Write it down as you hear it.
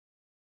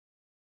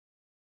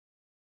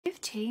You've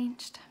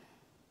changed.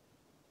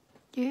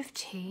 You've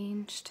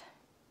changed.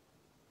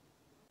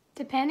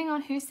 Depending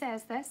on who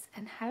says this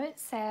and how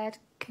it's said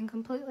can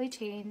completely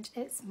change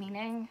its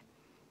meaning.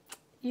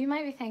 You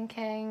might be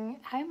thinking,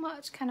 how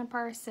much can a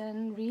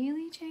person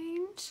really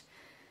change?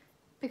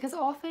 Because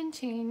often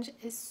change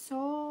is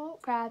so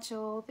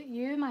gradual that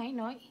you might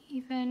not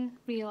even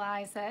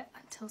realise it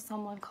until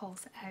someone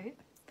calls it out.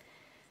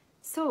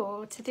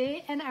 So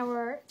today in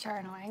our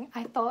journaling,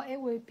 I thought it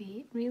would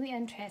be really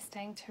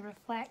interesting to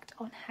reflect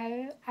on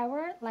how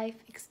our life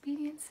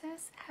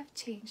experiences have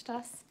changed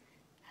us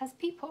as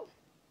people.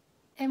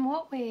 In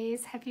what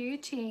ways have you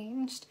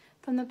changed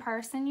from the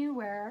person you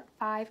were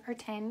 5 or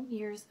 10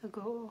 years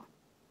ago?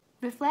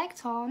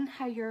 Reflect on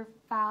how your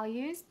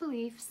values,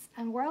 beliefs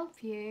and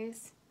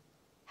worldviews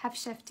have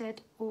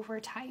shifted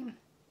over time.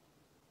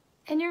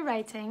 In your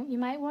writing, you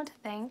might want to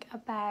think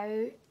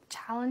about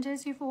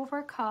challenges you've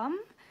overcome.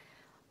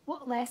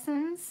 What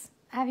lessons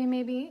have you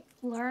maybe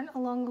learned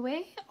along the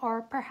way,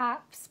 or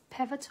perhaps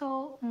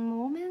pivotal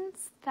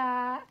moments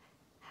that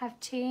have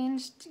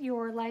changed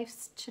your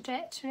life's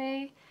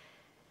trajectory?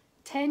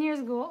 10 years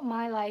ago,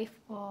 my life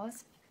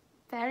was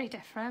very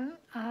different.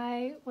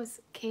 I was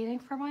caring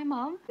for my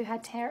mum who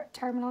had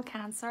terminal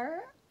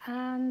cancer,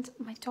 and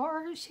my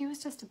daughter, she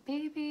was just a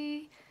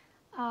baby.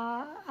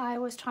 I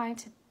was trying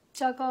to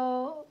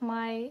juggle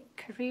my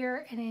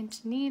career in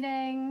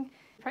engineering.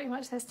 Pretty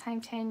much this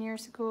time 10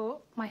 years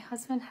ago, my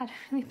husband had a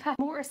really bad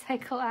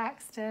motorcycle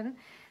accident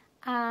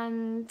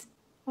and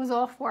was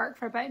off work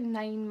for about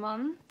 9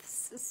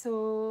 months.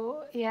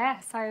 So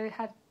yes, I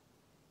had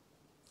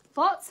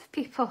lots of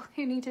people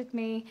who needed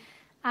me,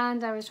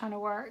 and I was trying to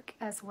work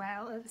as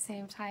well at the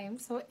same time.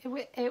 So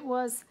it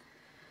was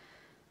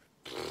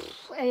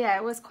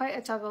quite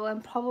a juggle,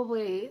 and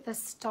probably the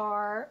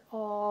start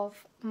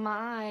of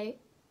my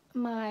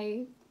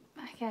I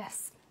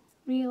guess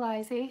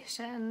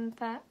realization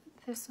that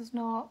this was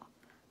not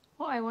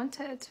what I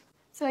wanted.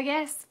 So I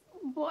guess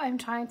what I'm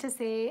trying to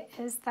say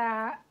is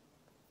that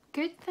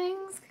good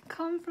things can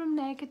come from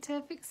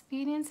negative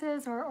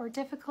experiences or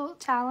difficult,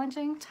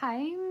 challenging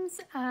times,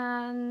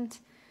 and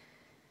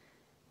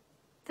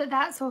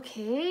that's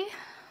okay.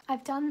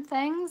 I've done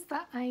things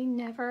that I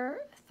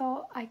never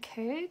thought I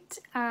could,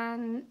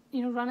 and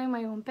running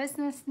my own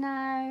business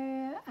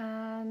now,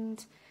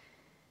 and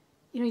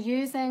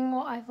using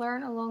what I've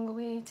learned along the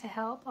way to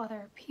help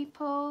other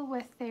people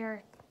with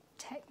their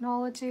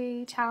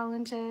technology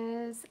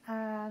challenges,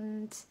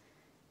 and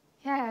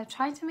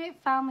trying to make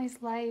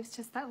families' lives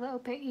just that little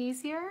bit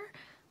easier.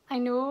 I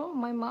know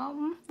my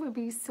mum would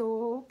be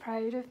so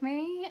proud of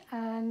me,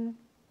 and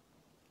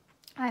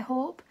I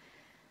hope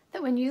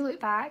that when you look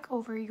back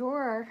over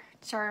your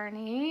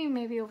journey,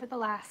 maybe over the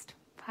last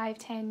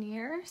 5-10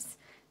 years,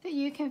 that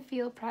you can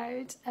feel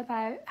proud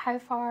about how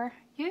far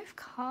you've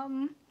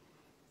come.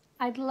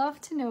 I'd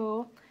love to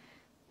know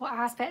what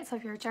aspects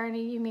of your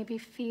journey you maybe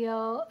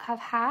feel have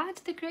had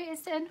the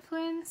greatest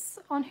influence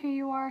on who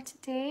you are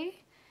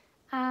today.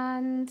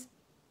 And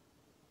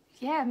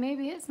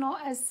maybe it's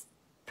not as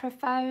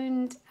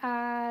profound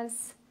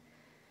as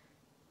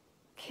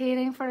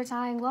caring for a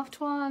dying loved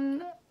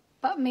one,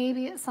 but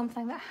maybe it's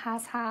something that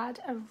has had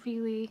a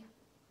really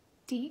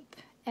deep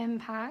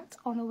impact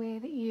on the way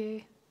that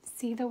you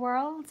see the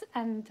world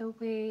and the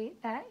way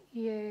that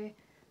you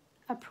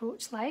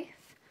approach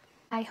life.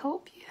 I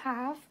hope you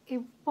have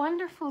a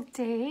wonderful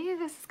day.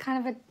 This is kind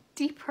of a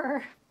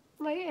deeper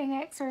writing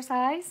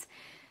exercise,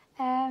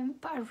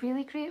 but a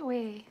really great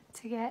way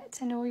to get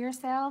to know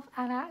yourself,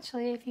 and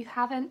actually, if you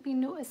haven't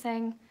been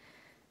noticing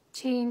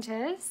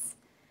changes,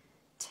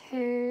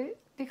 to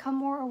become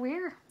more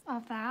aware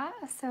of that.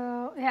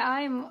 So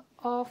I'm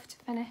off to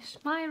finish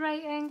my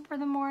writing for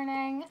the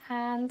morning,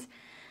 and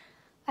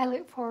I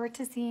look forward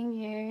to seeing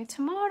you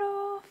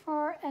tomorrow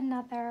for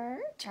another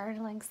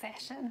journaling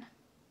session.